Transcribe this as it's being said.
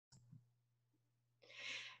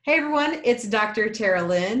Hey everyone, it's Dr.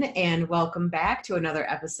 Teralyn, and welcome back to another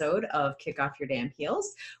episode of Kick Off Your Damn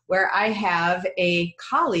Heels, where I have a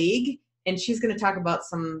colleague, and she's going to talk about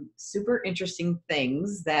some super interesting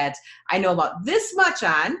things that I know about this much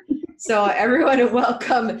on. So everyone,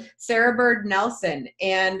 welcome Sara Bird Nelson.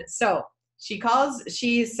 And so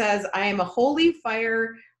she says, I am a holy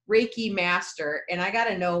fire Reiki master, and I got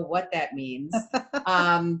to know what that means.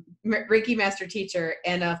 Reiki master teacher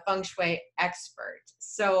and a Feng Shui expert.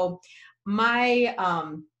 So my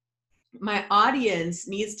audience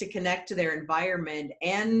needs to connect to their environment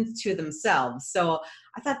and to themselves. So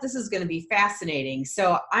I thought this is going to be fascinating.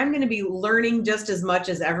 So I'm going to be learning just as much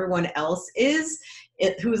as everyone else is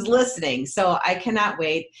who's listening. So I cannot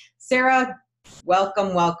wait. Sara, welcome.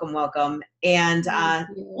 And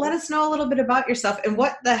let us know a little bit about yourself and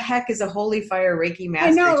what the heck is a holy fire Reiki master.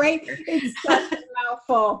 I know, right? It's such a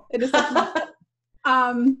mouthful. It is such a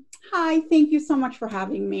mouthful. Hi, thank you so much for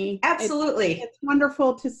having me. Absolutely. It's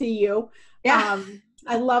wonderful to see you. Yeah.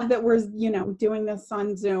 I love that we're, doing this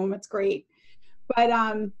on Zoom. It's great. But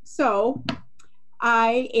so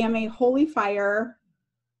I am a holy fire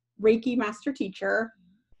Reiki master teacher.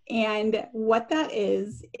 And what that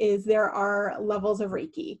is there are levels of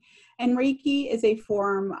Reiki. And Reiki is a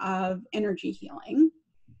form of energy healing.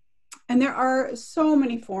 And there are so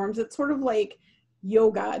many forms. It's sort of like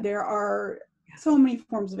yoga. There are so many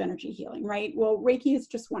forms of energy healing, right? Well, Reiki is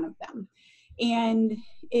just one of them. And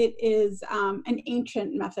it is an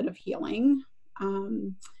ancient method of healing.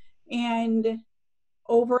 And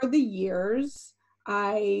over the years,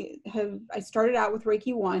 I started out with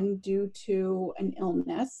Reiki 1 due to an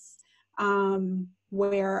illness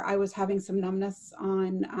where I was having some numbness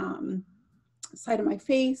on the side of my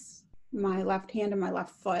face, my left hand and my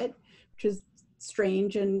left foot, which is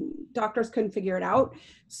strange, and doctors couldn't figure it out.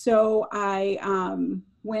 So I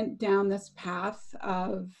went down this path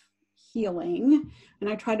of healing, and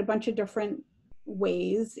I tried a bunch of different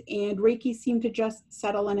ways, and Reiki seemed to just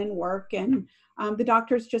settle in and work. And the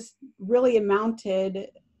doctors just really amounted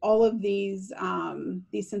all of these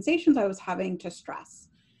sensations I was having to stress.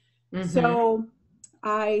 Mm-hmm. So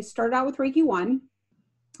I started out with Reiki 1,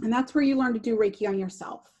 and that's where you learn to do Reiki on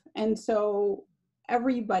yourself. And so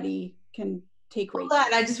everybody can take Reiki. Hold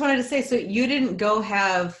on, I just wanted to say, so you didn't go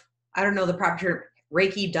have, I don't know the proper term,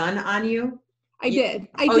 Reiki done on you? I did.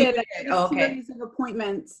 I did a series of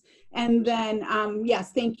appointments. And then,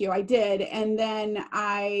 yes, thank you. I did. And then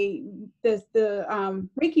the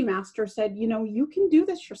Reiki master said, you can do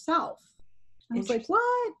this yourself. I was like,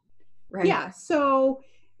 what? Right. Yeah. So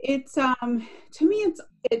it's, to me,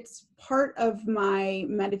 it's part of my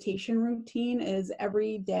meditation routine is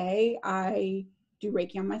every day I do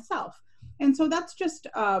Reiki on myself. And so that's just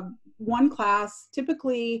one class,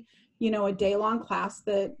 typically, a day-long class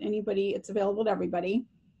that it's available to everybody.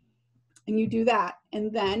 And you do that.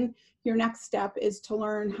 And then your next step is to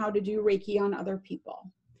learn how to do Reiki on other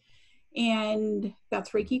people. And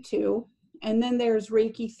that's Reiki 2. And then there's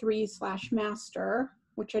Reiki 3/master,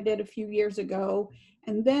 which I did a few years ago.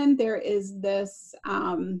 And then there is this,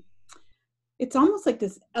 it's almost like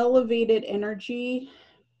this elevated energy,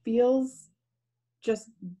 feels just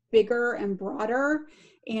bigger and broader.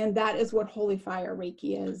 And that is what Holy Fire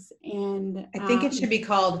Reiki is. And I think it should be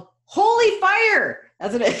called Holy Fire.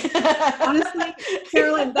 That's what it honestly,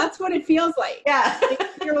 Teralyn, that's what it feels like. Yeah.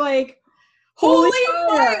 You're like, Holy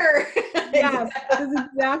Fire. Yes, that is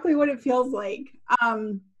exactly what it feels like.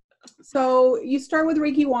 So you start with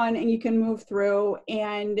Reiki 1 and you can move through,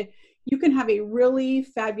 and you can have a really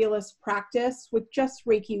fabulous practice with just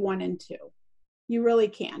Reiki 1 and 2. You really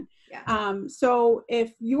can. Yeah. So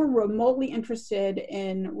if you're remotely interested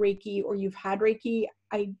in Reiki or you've had Reiki,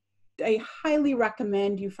 I highly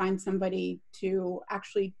recommend you find somebody to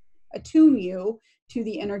actually attune you to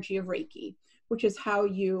the energy of Reiki, which is how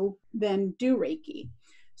you then do Reiki.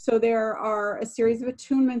 So there are a series of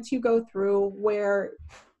attunements you go through where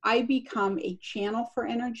I become a channel for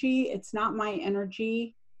energy. It's not my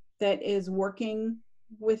energy that is working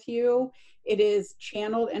with you. It is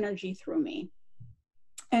channeled energy through me.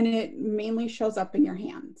 And it mainly shows up in your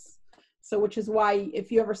hands. So which is why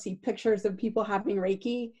if you ever see pictures of people having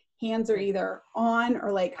Reiki, hands are either on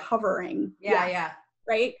or like hovering. Yeah.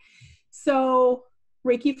 Right? So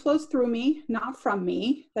Reiki flows through me, not from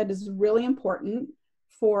me. That is really important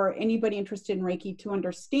for anybody interested in Reiki to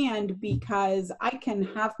understand, because I can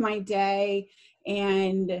have my day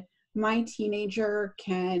and my teenager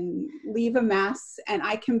can leave a mess and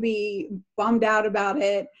I can be bummed out about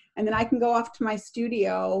it. And then I can go off to my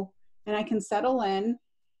studio and I can settle in,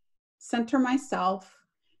 center myself,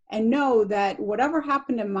 and know that whatever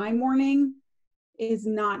happened in my morning is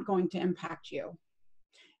not going to impact you.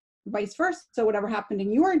 vice versa. So whatever happened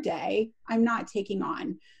in your day, I'm not taking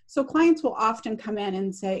on. So clients will often come in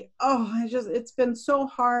and say, oh, it's been so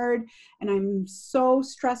hard and I'm so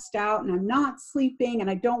stressed out and I'm not sleeping and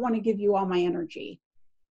I don't want to give you all my energy.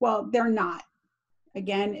 Well, they're not.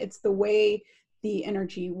 Again, it's the way the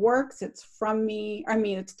energy works. It's from me. I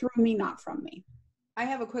mean, it's through me, not from me. I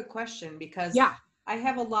have a quick question because yeah. I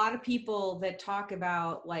have a lot of people that talk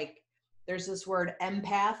about, like, there's this word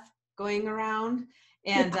empath going around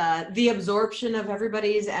and the absorption of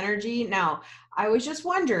everybody's energy. Now, I was just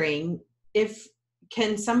wondering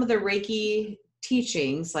can some of the Reiki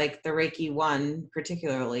teachings, like the Reiki 1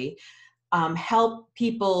 particularly, help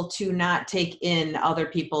people to not take in other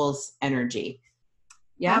people's energy?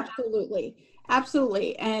 Yeah,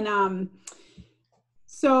 absolutely. And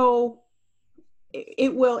so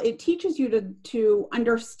it teaches you to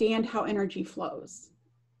understand how energy flows.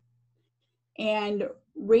 And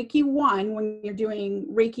Reiki 1, when you're doing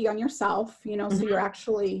Reiki on yourself, so you're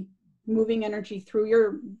actually moving energy through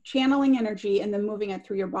your channeling energy and then moving it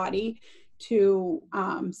through your body to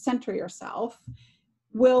center yourself,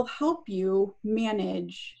 will help you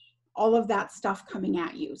manage all of that stuff coming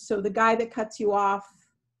at you. So the guy that cuts you off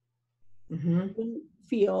won't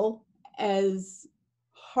feel as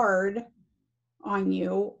hard on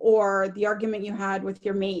you, or the argument you had with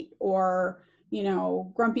your mate, or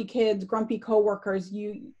grumpy kids, grumpy coworkers.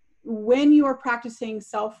 When you are practicing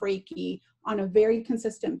self Reiki on a very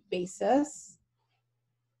consistent basis,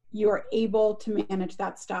 you are able to manage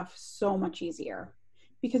that stuff so much easier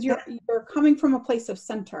because you're coming from a place of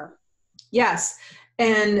center. Yes.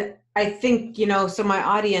 And I think, so my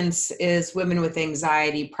audience is women with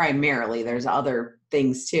anxiety primarily. There's other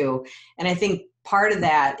things too. And I think part of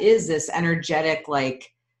that is this energetic, like,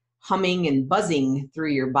 humming and buzzing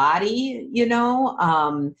through your body,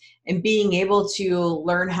 and being able to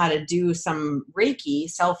learn how to do some Reiki,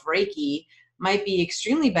 self Reiki, might be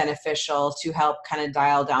extremely beneficial to help kind of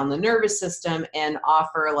dial down the nervous system and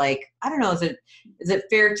offer, like, I don't know, is it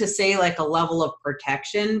fair to say, like, a level of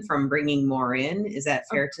protection from bringing more in? Is that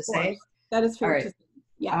fair to say? That is fair to say.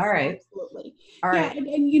 Yes, all right. Absolutely. All right.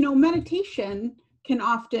 And meditation can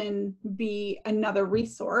often be another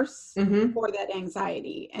resource for that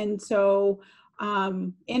anxiety. And so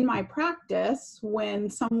in my practice,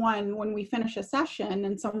 when we finish a session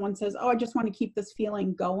and someone says, oh, I just want to keep this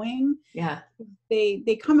feeling going. Yeah.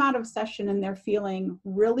 They come out of session and they're feeling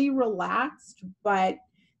really relaxed, but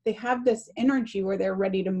they have this energy where they're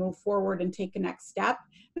ready to move forward and take a next step.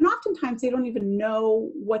 And oftentimes they don't even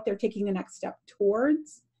know what they're taking the next step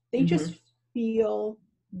towards. They just feel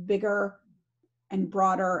bigger and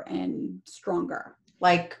broader and stronger.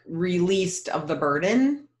 Like released of the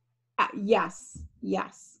burden? Yes.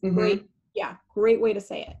 Great way to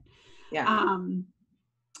say it. Yeah.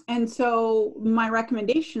 And so my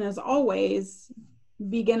recommendation is always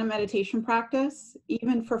begin a meditation practice,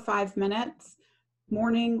 even for 5 minutes,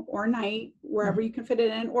 morning or night, wherever you can fit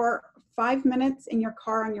it in, or 5 minutes in your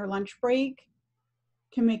car on your lunch break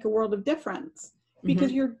can make a world of difference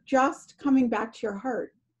because you're just coming back to your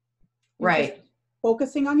heart. Right.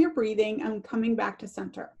 Focusing on your breathing and coming back to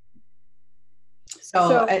center.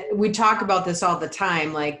 So we talk about this all the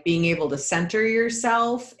time, like being able to center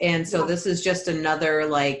yourself. And so this is just another,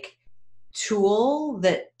 like, tool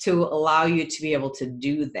to allow you to be able to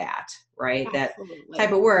do that, right? Absolutely. That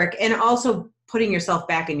type of work. And also putting yourself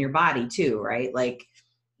back in your body too, right? Like,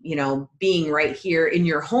 being right here in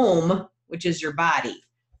your home, which is your body,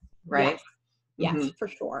 right? Yes, for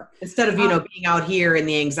sure. Instead of, being out here in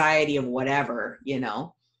the anxiety of whatever,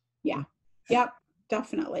 Yeah. Yep,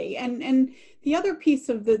 definitely. And the other piece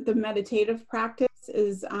of the meditative practice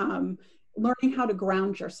is learning how to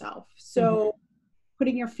ground yourself. So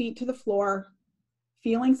putting your feet to the floor,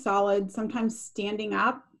 feeling solid, sometimes standing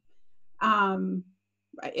up.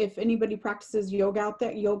 If anybody practices yoga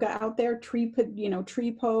out there, tree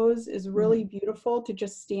pose is really beautiful, to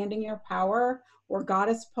just stand in your power, or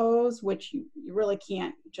goddess pose, which you really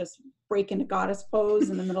can't just break into goddess pose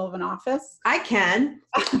in the middle of an office. I can.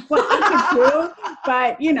 Well, I can too,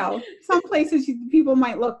 but some places people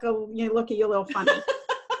might look at you a little funny.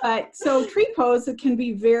 But so tree pose, it can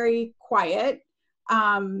be very quiet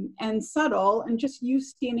and subtle, and just you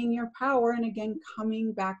standing your power, and again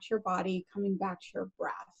coming back to your body, coming back to your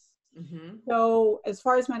breath. So as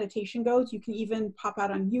far as meditation goes, you can even pop out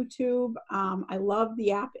on YouTube. I love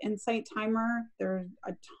the app Insight Timer. There's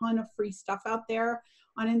a ton of free stuff out there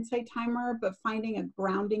on Insight Timer, but finding a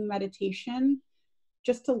grounding meditation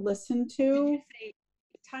just to listen to. Did you say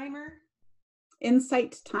timer?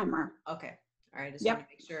 Insight Timer. Okay. All right. I just want Yep.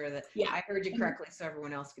 to make sure that Yeah. I heard you correctly so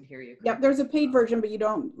everyone else could hear you correctly. Yep. There's a paid version, but you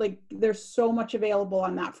don't there's so much available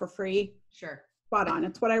on that for free. Sure. Spot on.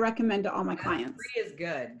 It's what I recommend to all my clients. Free is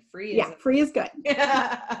good. Free is good.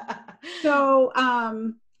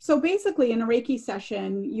 So basically in a Reiki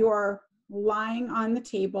session, you're lying on the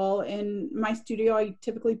table. In my studio, I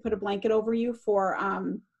typically put a blanket over you for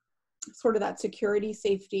sort of that security,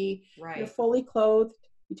 safety. Right. You're fully clothed.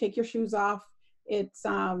 You take your shoes off. It's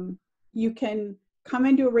you can come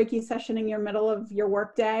into a Reiki session in your middle of your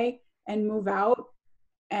work day and move out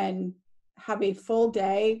and have a full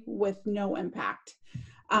day with no impact,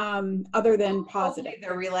 other than positive.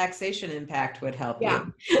 The relaxation impact would help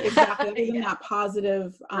you. Exactly. Other than that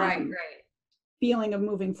positive feeling of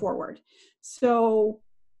moving forward. So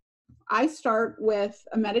I start with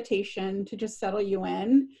a meditation to just settle you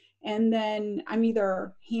in. And then I'm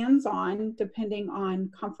either hands-on, depending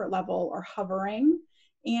on comfort level, or hovering.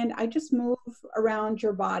 And I just move around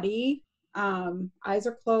your body. Eyes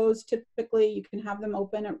are closed. Typically, you can have them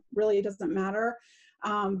open. It really doesn't matter.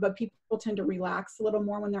 But people tend to relax a little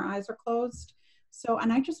more when their eyes are closed. So,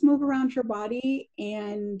 and I just move around your body.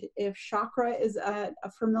 And if chakra is a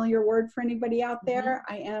familiar word for anybody out there,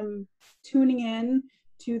 I am tuning in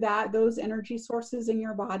to those energy sources in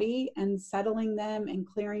your body and settling them and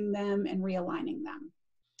clearing them and realigning them.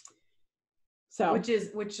 So,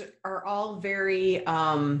 which are all very,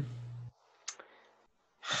 the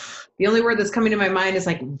only word that's coming to my mind is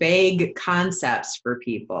like vague concepts for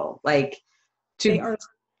people. Like they are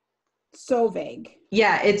so vague.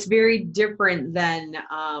 Yeah, it's very different than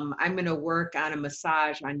I'm going to work on a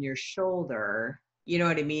massage on your shoulder, you know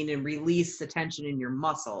what I mean, and release the tension in your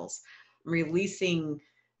muscles. I'm releasing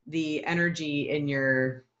the energy in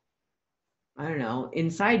your, I don't know,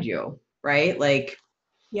 inside you, right? Like,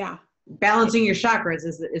 yeah, balancing your chakras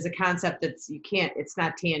is a concept that's it's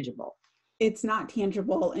not tangible. It's not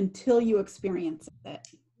tangible until you experience it.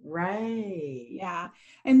 Right. Yeah.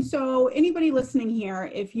 And so anybody listening here,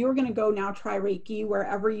 if you're going to go now try Reiki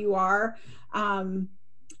wherever you are,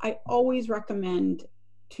 I always recommend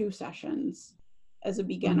 2 sessions as a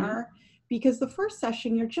beginner, because the first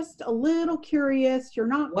session, you're just a little curious. You're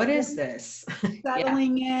not, what is this?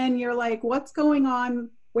 Settling in. You're like, what's going on?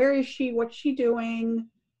 Where is she? What's she doing?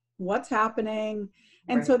 What's happening?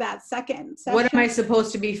 And so that second session, what am I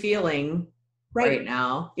supposed to be feeling right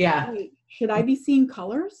now? Yeah. Right. Should I be seeing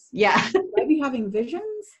colors? Yeah. Should I be having visions?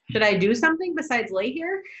 Should I do something besides lay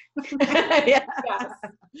here? Yes,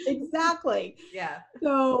 exactly. Yeah.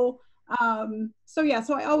 So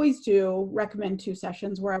I always do recommend 2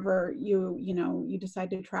 sessions wherever you decide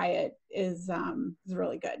to try it is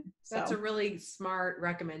really good. That's a really smart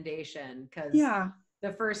recommendation, because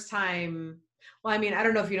the first time, well, I mean, I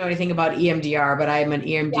don't know if you know anything about EMDR, but I'm an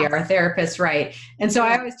EMDR therapist, right? And so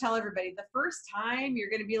I always tell everybody, the first time you're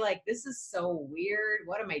going to be like, this is so weird.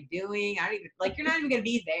 What am I doing? You're not even going to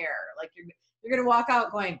be there. Like you're going to walk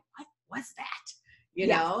out going, what was that? You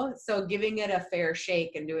know? So giving it a fair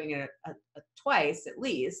shake and doing it a twice at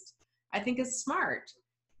least, I think is smart,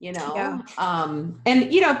 you know? Yeah.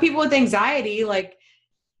 And people with anxiety, like,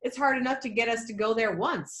 it's hard enough to get us to go there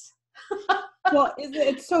once. Well,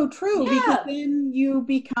 it's so true, because then you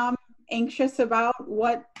become anxious about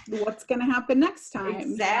what's going to happen next time.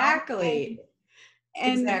 Exactly.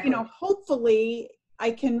 And hopefully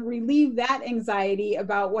I can relieve that anxiety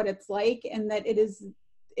about what it's like, and that it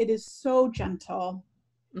is so gentle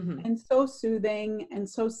and so soothing and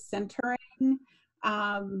so centering,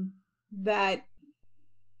 that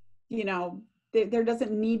there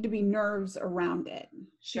doesn't need to be nerves around it.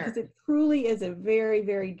 Sure. Because it truly is a very,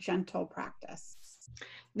 very gentle practice.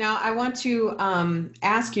 Now, I want to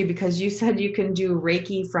ask you, because you said you can do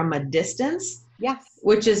Reiki from a distance. Yes.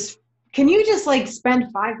 Can you just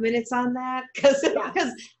spend 5 minutes on that? Because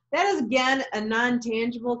that is, again, a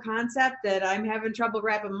non-tangible concept that I'm having trouble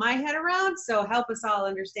wrapping my head around. So help us all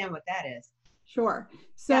understand what that is. Sure.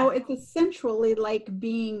 So it's essentially like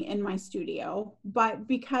being in my studio, but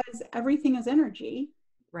because everything is energy,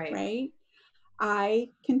 right? I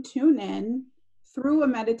can tune in through a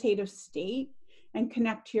meditative state and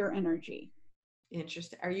connect to your energy.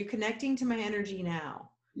 Interesting. Are you connecting to my energy now?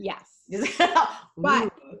 Yes.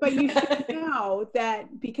 but you should know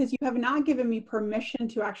that because you have not given me permission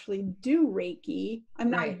to actually do Reiki, I'm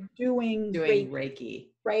not doing Reiki.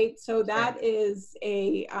 Right. So that is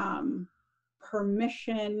a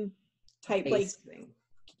permission type thing.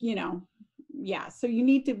 So you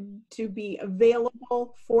need to be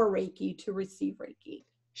available for Reiki to receive Reiki.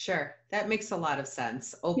 Sure. That makes a lot of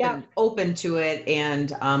sense. Open to it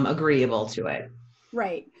and agreeable to it.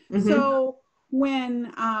 Right. So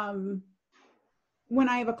when when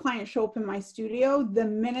I have a client show up in my studio, the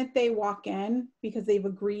minute they walk in, because they've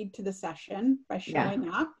agreed to the session by showing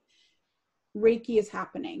up, Reiki is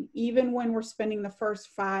happening. Even when we're spending the first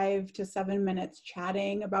 5 to 7 minutes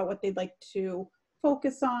chatting about what they'd like to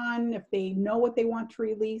focus on, if they know what they want to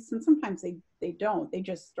release. And sometimes they don't. They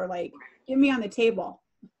just are like, get me on the table.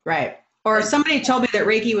 Right. Or somebody told me that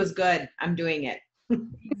Reiki was good. I'm doing it.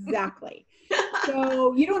 Exactly.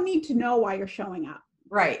 So you don't need to know why you're showing up.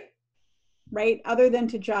 Right. Right. Other than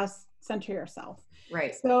to just center yourself.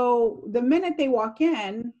 Right. So the minute they walk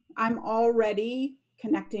in, I'm already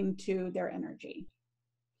connecting to their energy.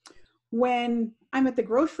 When I'm at the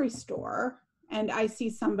grocery store and I see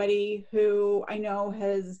somebody who I know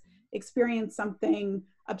has experienced something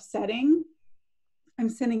upsetting, I'm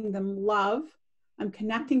sending them love. I'm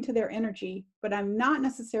connecting to their energy, but I'm not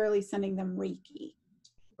necessarily sending them Reiki.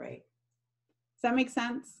 Right. Does that make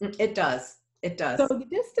sense? It does. It does. So the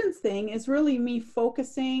distance thing is really me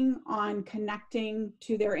focusing on connecting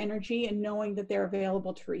to their energy and knowing that they're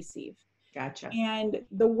available to receive. Gotcha. And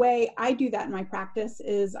the way I do that in my practice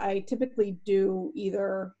is I typically do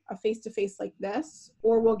either a face-to-face like this,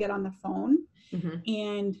 or we'll get on the phone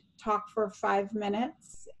and talk for 5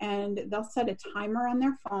 minutes, and they'll set a timer on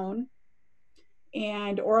their phone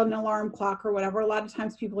or an alarm clock or whatever. A lot of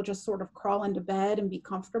times people just sort of crawl into bed and be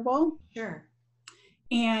comfortable. Sure.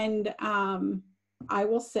 And I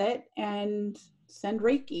will sit and send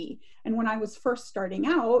Reiki. And when I was first starting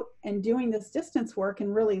out and doing this distance work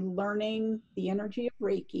and really learning the energy of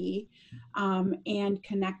Reiki and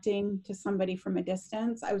connecting to somebody from a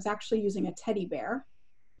distance, I was actually using a teddy bear.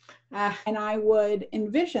 And I would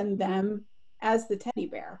envision them as the teddy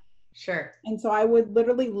bear. Sure. And so I would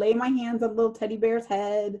literally lay my hands on the little teddy bear's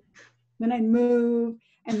head, then I'd move.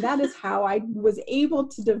 And that is how I was able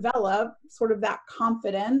to develop sort of that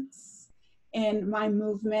confidence in my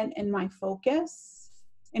movement and my focus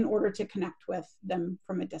in order to connect with them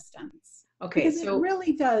from a distance. Okay. Because it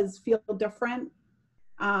really does feel different,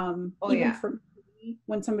 even for me,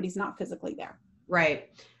 when somebody's not physically there. Right.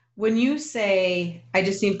 When you say, I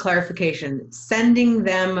just need clarification, sending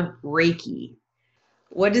them Reiki,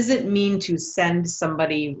 what does it mean to send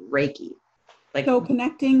somebody Reiki? Like, so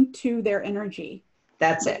connecting to their energy.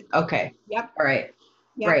 That's it. Okay. Yep. All right.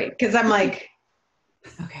 Yep. Right. Because I'm like,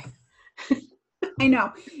 okay. I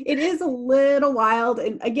know it is a little wild,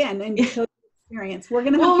 and again, until you experience, we're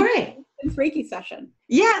gonna have this Reiki session.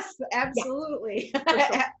 Yes, absolutely. Yeah,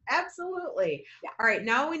 sure. Absolutely. Yeah. All right.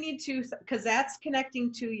 Now we need to, because that's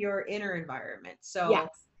connecting to your inner environment. So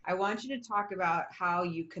I want you to talk about how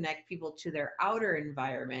you connect people to their outer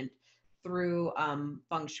environment through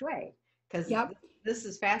Feng Shui, because this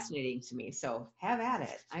is fascinating to me. So have at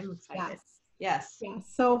it. I'm excited. Yes. Yeah.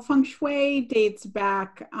 So Feng Shui dates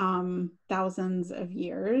back thousands of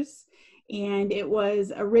years, and it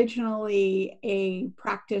was originally a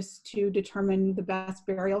practice to determine the best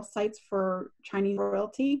burial sites for Chinese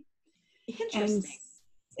royalty. Interesting. And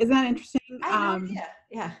isn't that interesting? I have no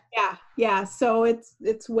idea. Yeah. So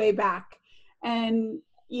it's way back, and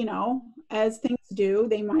as things do,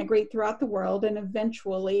 they migrate throughout the world, and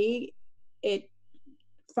eventually,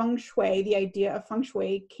 Feng Shui, the idea of Feng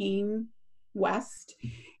Shui came west,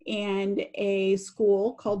 and a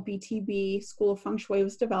school called BTB, School of Feng Shui,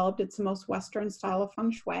 was developed. It's the most Western style of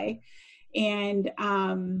Feng Shui. And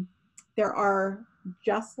there are,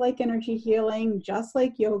 just like energy healing, just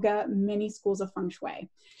like yoga, many schools of Feng Shui.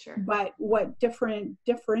 Sure. But what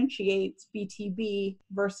differentiates BTB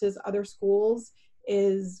versus other schools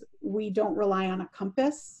is we don't rely on a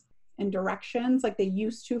compass and directions like they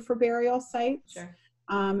used to for burial sites. Sure.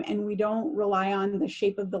 And we don't rely on the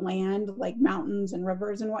shape of the land like mountains and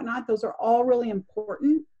rivers and whatnot. Those are all really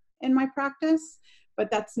important in my practice,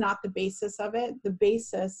 but that's not the basis of it. The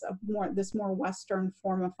basis of this more Western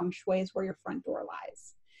form of Feng Shui is where your front door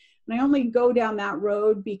lies. And I only go down that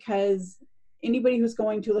road because anybody who's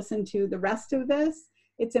going to listen to the rest of this,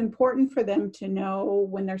 it's important for them to know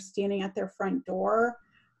when they're standing at their front door,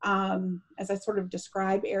 as I sort of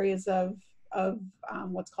describe areas of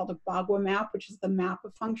what's called a Bagua map, which is the map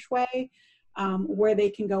of Feng Shui, where they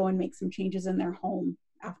can go and make some changes in their home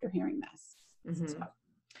after hearing this. Mm-hmm.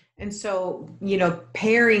 And so,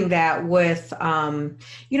 pairing that with,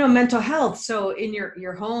 mental health. So in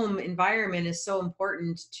your home environment is so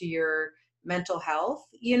important to your mental health,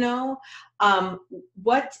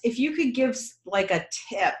 what, if you could give like a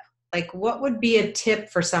tip, like what would be a tip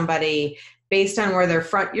for somebody based on where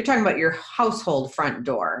you're talking about your household front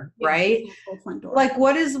door, right? Front door. Like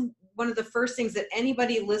what is one of the first things that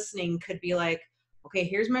anybody listening could be like, okay,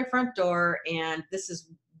 here's my front door, and this is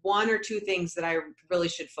one or two things that I really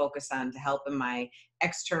should focus on to help in my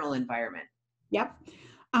external environment? Yep.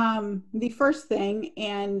 The first thing,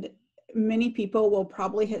 and many people will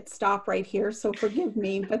probably hit stop right here, so forgive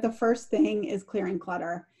me, but the first thing is clearing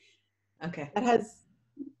clutter. Okay. That has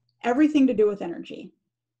everything to do with energy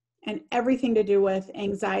and everything to do with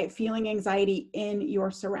anxiety, feeling anxiety in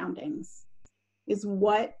your surroundings is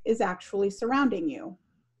what is actually surrounding you.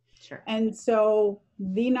 Sure. And so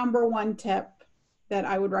the number one tip that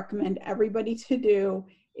I would recommend everybody to do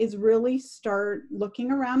is really start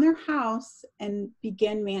looking around their house and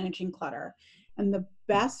begin managing clutter. And the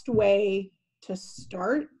best way to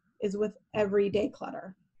start is with everyday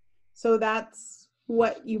clutter. So that's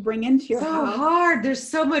what you bring into your So house. hard. There's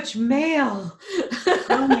so much mail.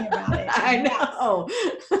 Tell me about it. I Yes. know.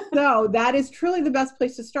 So that is truly the best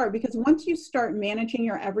place to start, because once you start managing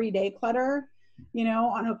your everyday clutter,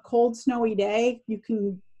 on a cold, snowy day, you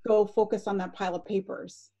can go focus on that pile of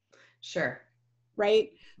papers, Sure.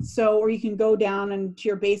 right? So, or you can go down into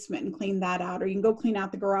your basement and clean that out, or you can go clean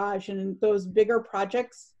out the garage, and those bigger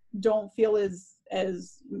projects don't feel as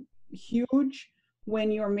huge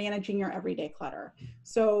when you're managing your everyday clutter.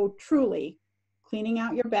 So truly cleaning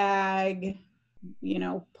out your bag,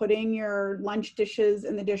 putting your lunch dishes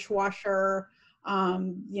in the dishwasher,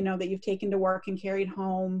 that you've taken to work and carried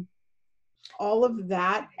home, all of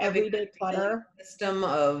that Having everyday a daily clutter. system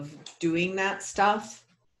of doing that stuff.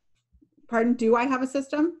 Pardon, do I have a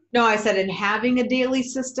system? No, I said, in having a daily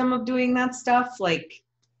system of doing that stuff, like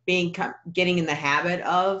getting in the habit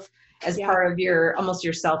of, as Yeah. part of almost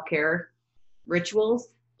your self-care rituals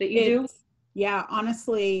that you do. Yeah,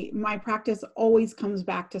 honestly, my practice always comes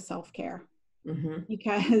back to self-care,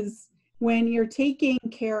 because when you're taking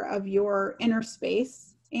care of your inner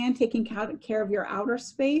space and taking care of your outer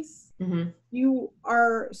space, you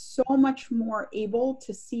are so much more able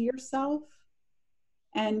to see yourself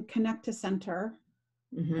and connect to center.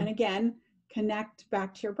 And again, connect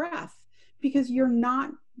back to your breath, because you're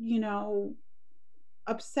not,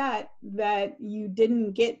 upset that you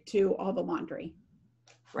didn't get to all the laundry.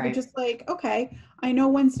 Right. You're just like, okay, I know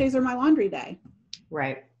Wednesdays are my laundry day.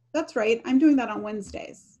 Right. That's right. I'm doing that on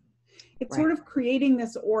Wednesdays. It's Right. sort of creating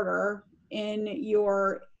this order in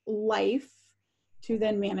your life to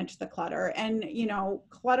then manage the clutter. And,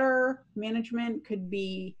 clutter management could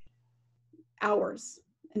be hours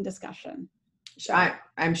in discussion. So,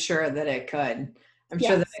 I'm sure that it could.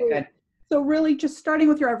 So really just starting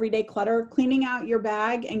with your everyday clutter, cleaning out your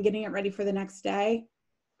bag and getting it ready for the next day.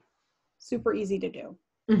 Super easy to do.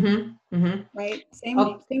 Right? Same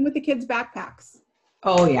with the kids' backpacks.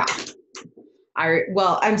 Oh yeah.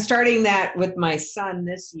 I'm starting that with my son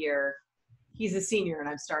this year. He's a senior and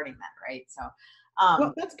I'm starting that, right? So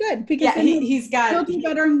well, that's good, because he'll do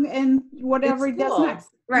better in whatever he does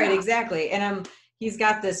next. Right, exactly. And he's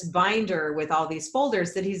got this binder with all these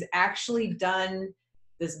folders that he's actually done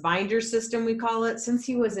this binder system, we call it, since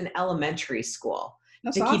he was in elementary school.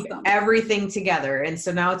 That's to awesome. Keep everything together. And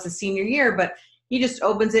so now it's a senior year, but he just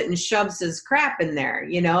opens it and shoves his crap in there,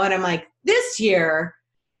 and I'm like, this year,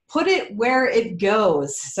 put it where it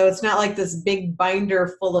goes. So it's not like this big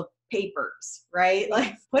binder full of papers, right?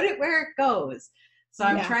 Like, put it where it goes. So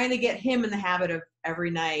I'm trying to get him in the habit of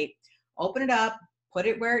every night, open it up, put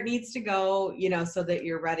it where it needs to go, so that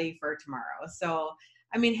you're ready for tomorrow. So,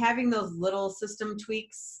 having those little system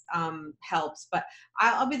tweaks helps. But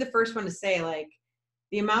I'll be the first one to say, like,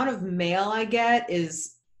 the amount of mail I get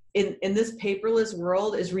is in this paperless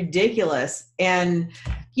world is ridiculous. And,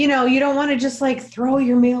 you don't want to just like throw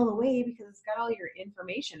your mail away because it's got all your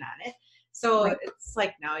information on it. So it's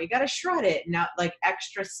like, now you got to shred it, now like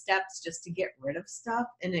extra steps just to get rid of stuff.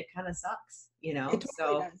 And it kind of sucks, It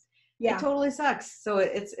totally does. It totally sucks. So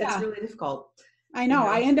it's really difficult. I know.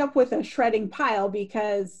 I end up with a shredding pile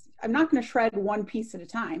because I'm not going to shred one piece at a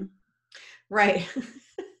time. Right.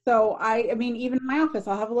 So even in my office,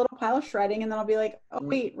 I'll have a little pile of shredding, and then I'll be like, oh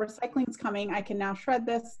wait, recycling's coming. I can now shred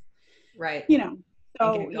this. Right.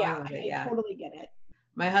 So I totally get it.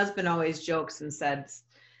 My husband always jokes and says,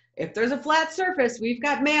 if there's a flat surface, we've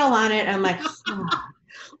got mail on it. And I'm like, oh.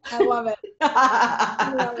 I love it.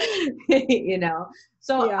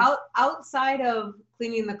 So outside of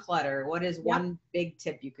cleaning the clutter, what is one big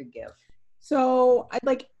tip you could give? So I'd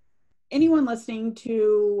like anyone listening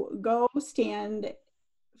to go stand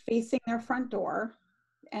facing their front door.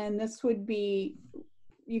 And this would be,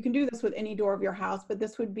 you can do this with any door of your house, but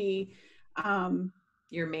this would be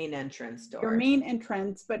your main entrance door. Your main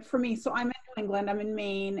entrance. But for me, so I'm in New England, I'm in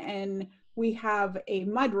Maine, and we have a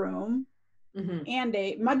mudroom and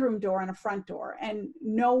a mudroom door and a front door. And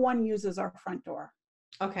no one uses our front door.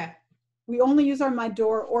 Okay. We only use our mud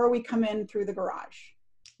door, or we come in through the garage.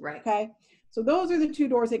 Right. Okay. So those are the two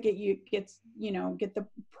doors that get the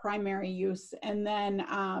primary use. And then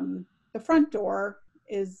the front door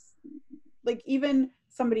is like, even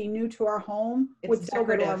somebody new to our home would still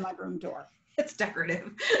go to our mudroom door. It's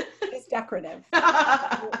decorative. It's decorative.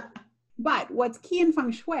 But what's key in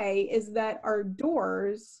Feng Shui is that our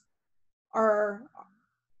doors are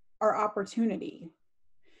our opportunity.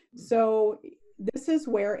 So this is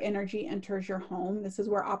where energy enters your home. This is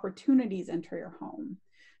where opportunities enter your home.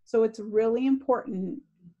 So it's really important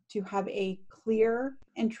to have a clear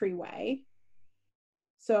entryway.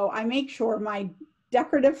 So I make sure my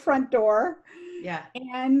decorative front door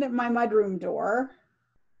and my mudroom door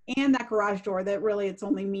and that garage door that really it's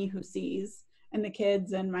only me who sees, and the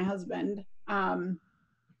kids and my husband,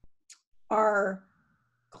 are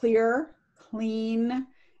clear, clean,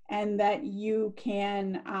 and that you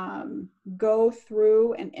can go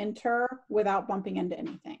through and enter without bumping into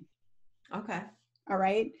anything. Okay. All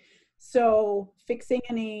right. So fixing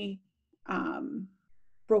any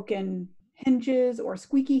broken hinges or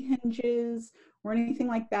squeaky hinges or anything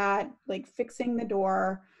like that, like fixing the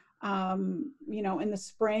door. In the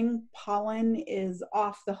spring, pollen is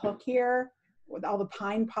off the hook here with all the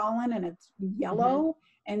pine pollen, and it's yellow.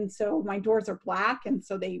 And so my doors are black, and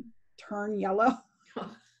so they turn yellow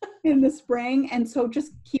in the spring. And so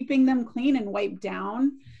just keeping them clean and wiped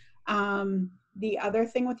down. The other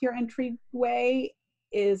thing with your entryway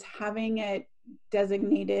is having it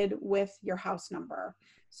designated with your house number.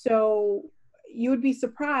 So you would be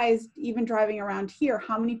surprised, even driving around here,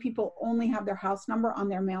 how many people only have their house number on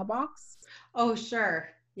their mailbox. Oh, sure.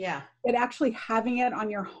 Yeah. But actually having it on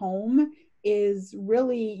your home is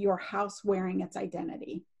really your house wearing its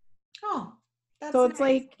identity. Oh, that's so it's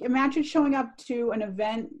nice. Like, imagine showing up to an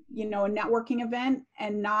event, a networking event,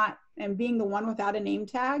 and being the one without a name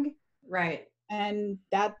tag. Right. And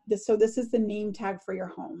so this is the name tag for your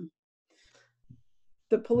home.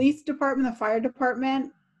 The police department, the fire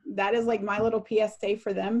department, that is like my little PSA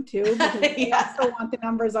for them too, because they also want the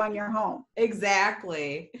numbers on your home.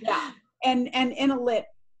 Exactly. Yeah. And in a lit,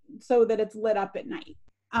 so that it's lit up at night.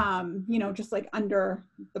 Just like under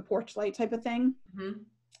the porch light type of thing.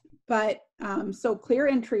 But so clear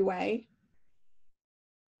entryway,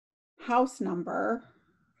 house number,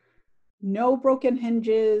 no broken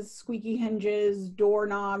hinges, squeaky hinges,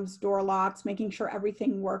 doorknobs, door locks, making sure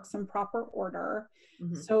everything works in proper order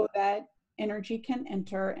so that energy can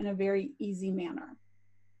enter in a very easy manner.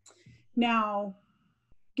 Now,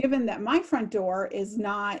 given that my front door is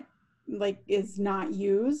not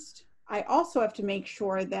used, I also have to make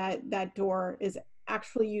sure that that door is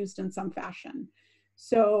actually used in some fashion.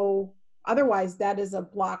 So otherwise that is a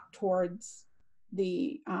block towards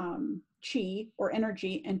the chi or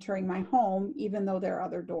energy entering my home, even though there are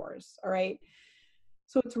other doors. All right.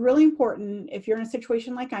 So it's really important, if you're in a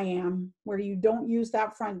situation like I am, where you don't use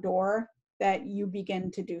that front door, that you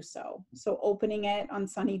begin to do so. So opening it on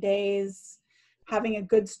sunny days, having a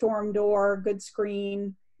good storm door, good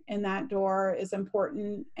screen in that door is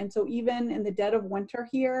important. And so even in the dead of winter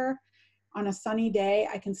here, on a sunny day,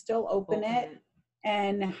 I can still open it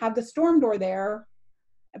and have the storm door there,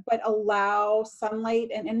 but allow sunlight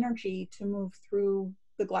and energy to move through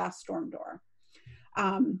the glass storm door.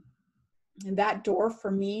 And that door for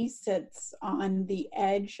me sits on the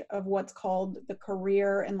edge of what's called the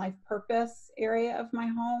career and life purpose area of my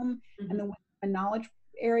home and the knowledge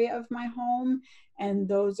area of my home. And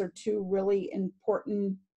those are two really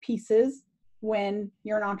important pieces when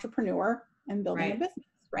you're an entrepreneur and building a business,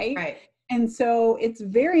 right? And so it's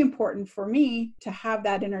very important for me to have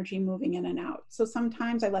that energy moving in and out. So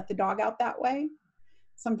sometimes I let the dog out that way.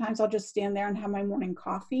 Sometimes I'll just stand there and have my morning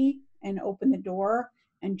coffee and open the door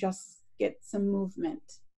and just get some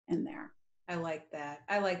movement in there. I like that.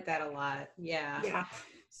 I like that a lot. Yeah.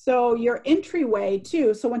 So your entryway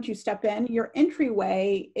too. So once you step in, your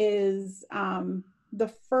entryway is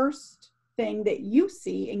the first thing that you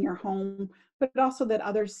see in your home, but also that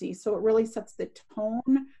others see. So it really sets the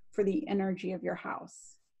tone for the energy of your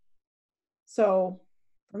house. So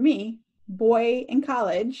for me, boy in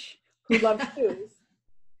college who loved shoes.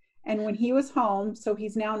 And when he was home, so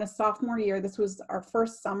he's now in his sophomore year, this was our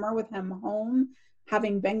first summer with him home,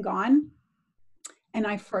 having been gone. And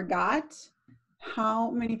I forgot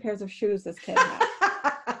how many pairs of shoes this kid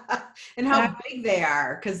had. And how big they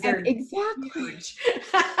are, because they're huge.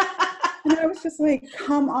 And I was just like,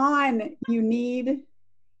 come on, you need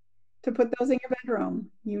to put those in your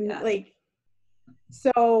bedroom.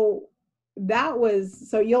 So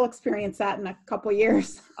you'll experience that in a couple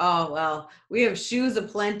years. Oh, well, we have shoes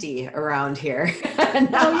aplenty around here.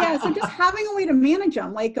 So just having a way to manage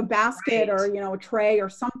them, like a basket or, a tray or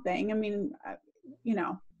something. I mean,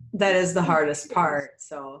 That is the hardest part.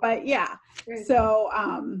 So, But yeah,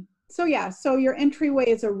 so your entryway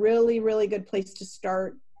is a really, really good place to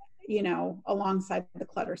start, alongside the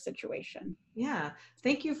clutter situation. yeah.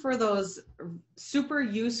 Thank you for those super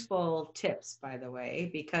useful tips, by the way,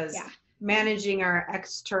 because Yeah, managing our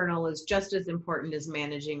external is just as important as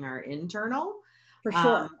managing our internal. for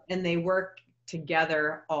sure. And they work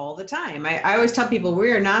together all the time. I always tell people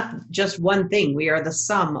we are not just one thing, we are the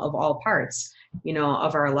sum of all parts,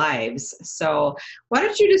 of our lives. So why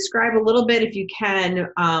don't you describe a little bit, if you can,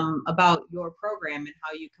 about your program and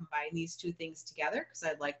how you combine these two things together? Because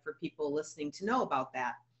I'd like for people listening to know about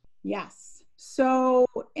that. Yes. So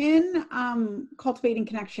in cultivating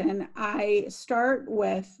connection, I start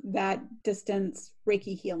with that distance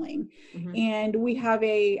Reiki healing. Mm-hmm. And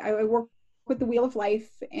I work with the Wheel of Life,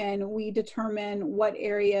 and we determine what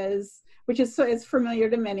areas, which is familiar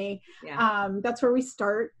to many. Yeah. That's where we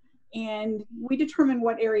start. And we determine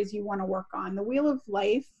what areas you want to work on. The Wheel of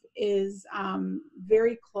Life is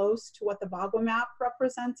very close to what the Bhagwa map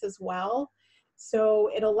represents as well. So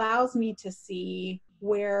it allows me to see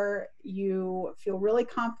where you feel really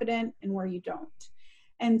confident and where you don't.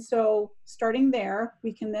 And so starting there,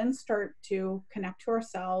 we can then start to connect to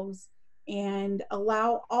ourselves and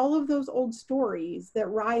allow all of those old stories that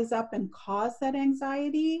rise up and cause that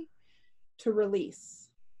anxiety to release.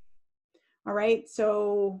 All right.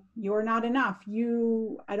 So you're not enough.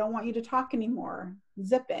 I don't want you to talk anymore.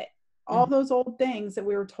 Zip it. All those old things that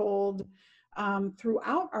we were told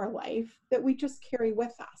throughout our life that we just carry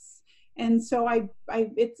with us. And so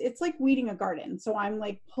it's like weeding a garden. So I'm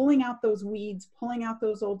like pulling out those weeds, pulling out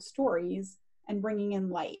those old stories and bringing in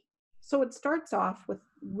light. So it starts off with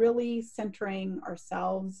really centering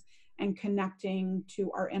ourselves and connecting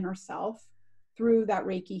to our inner self through that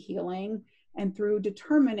Reiki healing and through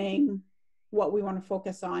determining what we want to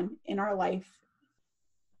focus on in our life,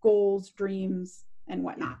 goals, dreams, and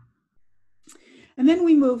whatnot. And then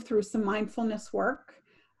we move through some mindfulness work,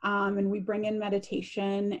 and we bring in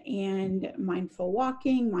meditation and mindful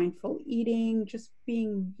walking, mindful eating, just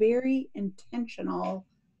being very intentional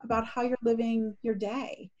about how you're living your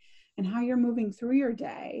day and how you're moving through your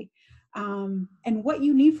day, and what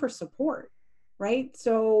you need for support, right?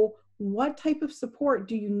 So what type of support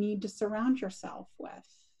do you need to surround yourself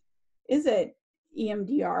with? Is it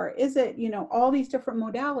EMDR? Is it, all these different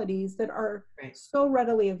modalities that are so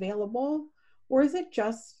readily available? Or is it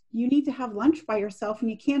just you need to have lunch by yourself and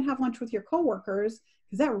you can't have lunch with your coworkers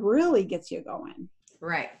because that really gets you going?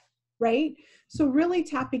 Right. Right. So really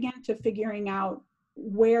tapping into figuring out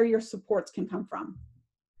where your supports can come from.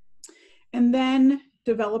 And then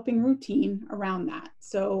developing routine around that.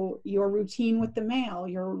 So your routine with the mail,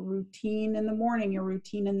 your routine in the morning, your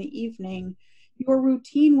routine in the evening, your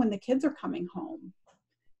routine when the kids are coming home.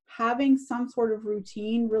 Having some sort of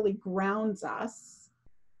routine really grounds us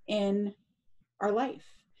in our life.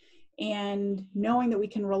 And knowing that we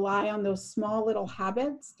can rely on those small little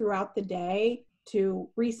habits throughout the day to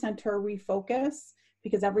recenter, refocus,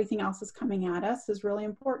 because everything else is coming at us, is really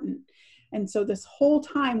important. And so this whole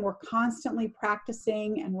time we're constantly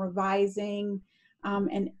practicing and revising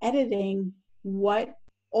and editing what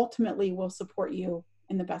ultimately will support you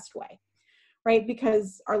in the best way, right?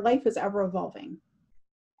 Because our life is ever evolving,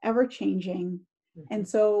 ever changing. And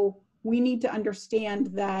so we need to understand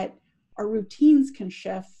that our routines can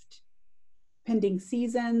shift pending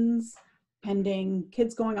seasons, pending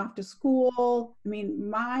kids going off to school. I mean,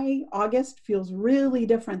 my August feels really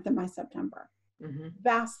different than my September,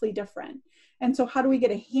 vastly different. And so how do we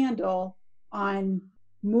get a handle on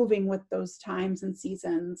moving with those times and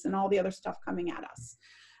seasons and all the other stuff coming at us?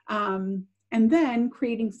 And then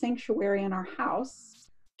creating sanctuary in our house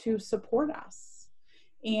to support us.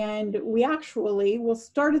 And we actually will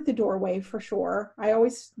start at the doorway for sure. I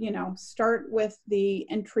always, start with the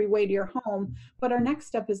entryway to your home, but our next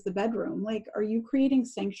step is the bedroom. Like, are you creating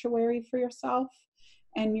sanctuary for yourself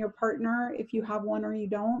and your partner if you have one or you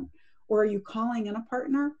don't? Or are you calling in a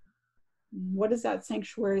partner? What does that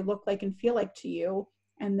sanctuary look like and feel like to you?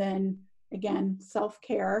 And then again,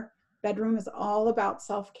 self-care. Bedroom is all about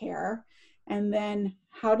self-care. And then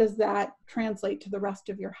how does that translate to the rest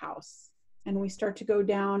of your house? And we start to go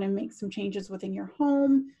down and make some changes within your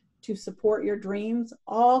home to support your dreams,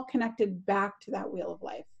 all connected back to that wheel of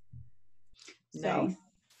life. Nice. So,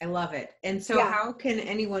 I love it. And so how can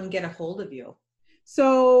anyone get a hold of you?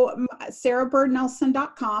 So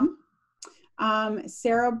SaraBirdNelson.com,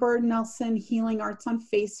 Sara Bird Nelson Healing Arts on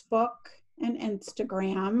Facebook and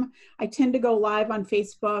Instagram. I tend to go live on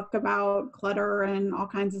Facebook about clutter and all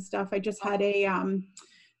kinds of stuff. I just had a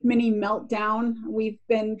mini meltdown. We've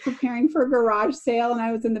been preparing for a garage sale, and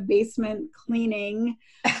I was in the basement cleaning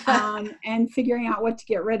and figuring out what to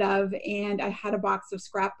get rid of. And I had a box of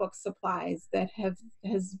scrapbook supplies that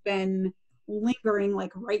has been lingering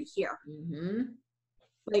like right here. Mm-hmm.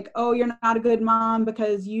 Like, oh, you're not a good mom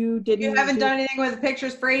because you haven't done anything with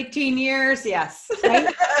pictures for 18 years. Yes.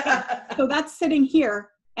 Right? So that's sitting here.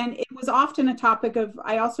 And it was often a topic of,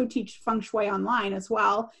 I also teach Feng Shui online as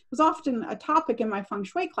well. It was often a topic in my Feng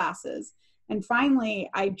Shui classes. And finally,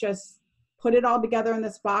 I just put it all together in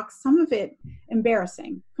this box. Some of it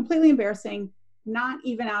embarrassing, completely embarrassing, not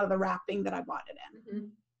even out of the wrapping that I bought it in. Mm-hmm.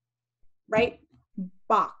 Right?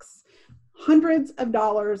 Box. Hundreds of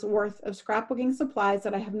dollars worth of scrapbooking supplies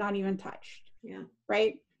that I have not even touched. Yeah.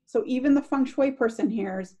 Right? So even the Feng Shui person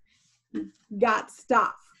here's got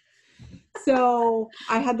stuff. So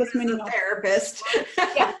I had this mini therapist.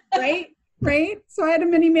 Yeah, right. So I had a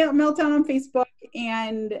mini meltdown on Facebook,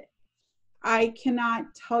 and I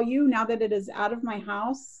cannot tell you now that it is out of my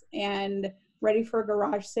house and ready for a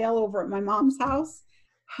garage sale over at my mom's house,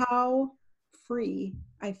 how free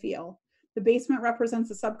I feel. The basement represents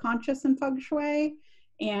the subconscious in Feng Shui,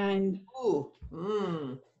 and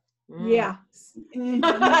yeah.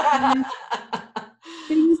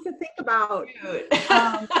 Things to think about.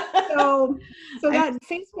 So that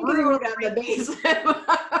Facebook is a real basement.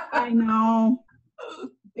 I know.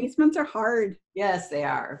 Basements are hard. Yes, they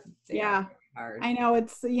are. They are hard. I know.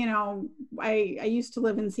 It's, I used to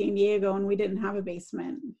live in San Diego and we didn't have a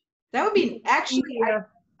basement. That would be actually,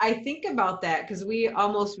 I think about that because we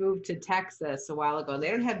almost moved to Texas a while ago. They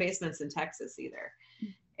don't have basements in Texas either.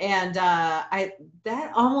 And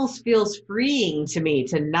that almost feels freeing to me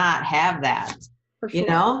to not have that. For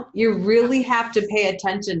sure. You really have to pay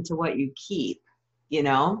attention to what you keep,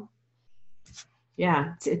 Yeah,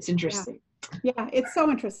 it's interesting. Yeah, it's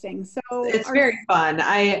so interesting. So it's very fun.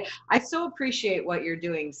 I so appreciate what you're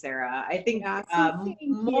doing, Sara. I think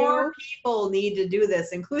more people need to do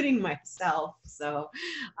this, including myself. So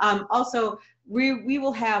also, we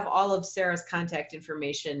will have all of Sara's contact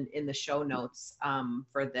information in the show notes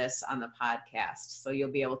for this on the podcast. So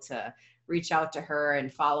you'll be able to reach out to her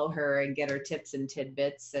and follow her and get her tips and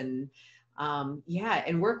tidbits and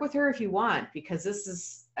and work with her if you want, because this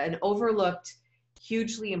is an overlooked,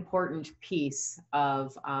 hugely important piece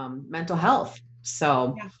of mental health.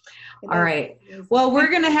 So, all right. Well, we're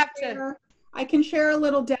going to have to. I can share a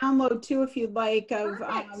little download too, if you'd like, of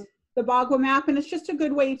the Bagua map. And it's just a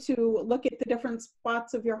good way to look at the different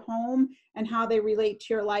spots of your home and how they relate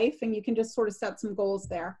to your life. And you can just sort of set some goals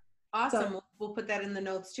there. Awesome. So, we'll put that in the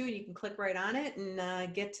notes too. You can click right on it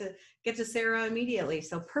and get to Sara immediately.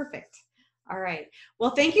 So perfect. All right.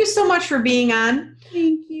 Well, thank you so much for being on.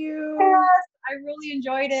 Thank you. Yes, I really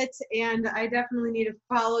enjoyed it, and I definitely need to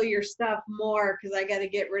follow your stuff more because I got to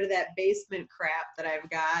get rid of that basement crap that I've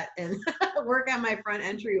got and work on my front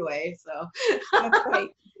entryway. So that's right.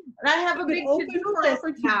 And I have a big to-do list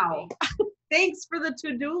now. Thanks for the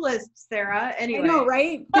to-do list, Sara. Anyway. I know,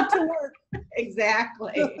 right? Get to work.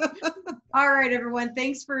 Exactly. All right, everyone.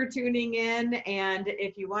 Thanks for tuning in. And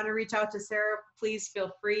if you want to reach out to Sara, please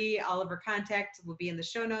feel free. All of her contact will be in the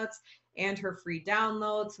show notes and her free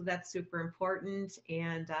download. So that's super important.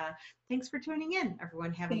 And thanks for tuning in,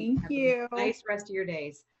 everyone. Have a nice rest of your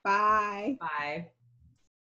days. Bye. Bye.